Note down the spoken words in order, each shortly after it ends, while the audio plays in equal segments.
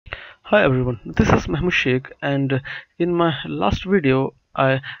Hi everyone, this is Mahmoud Sheikh, and in my last video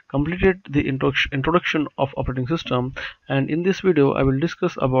I completed the introduction of operating system, and in this video I will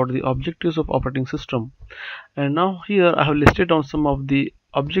discuss about the objectives of operating system. And now here I have listed down some of the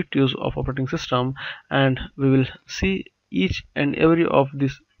objectives of operating system, and we will see each and every of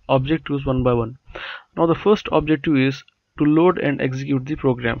these objectives one by one. Now the first objective is to load and execute the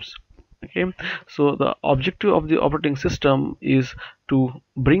programs. Okay, so the objective of the operating system is to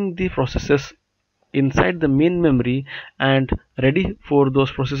bring the processes inside the main memory and ready for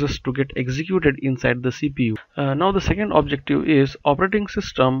those processes to get executed inside the CPU. Now the second objective is operating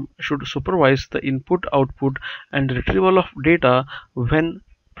system should supervise the input, output and retrieval of data when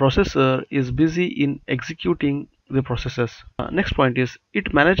processor is busy in executing the processes. Next point is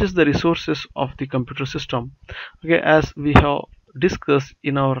it manages the resources of the computer system. Okay, as we have discussed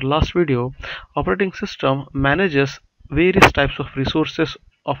in our last video, operating system manages various types of resources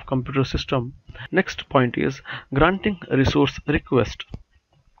of computer system. Next point is granting resource request.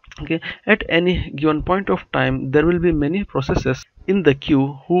 Okay, at any given point of time there will be many processes in the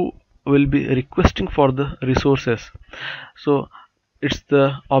queue who will be requesting for the resources. So it's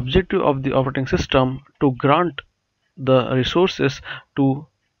the objective of the operating system to grant the resources to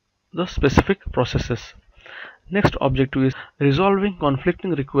the specific processes. Next objective is resolving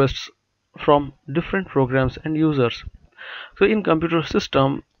conflicting requests from different programs and users. So in computer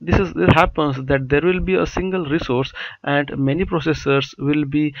system this happens that there will be a single resource and many processors will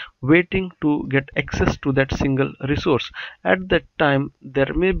be waiting to get access to that single resource. At that time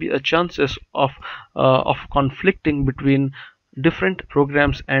there may be a chances of conflicting between different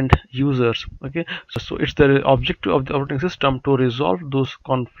programs and users. Okay, so it's the objective of the operating system to resolve those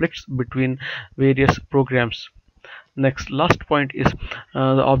conflicts between various programs. Next, last point is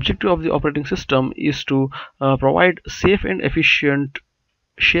the objective of the operating system is to provide safe and efficient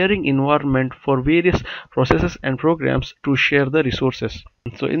sharing environment for various processes and programs to share the resources.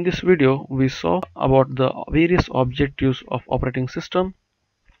 So in this video we saw about the various objectives of operating system,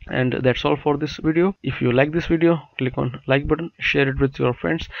 and that's all for this video. If you like this video, click on like button, share it with your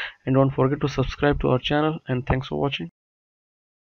friends, and don't forget to subscribe to our channel. And thanks for watching.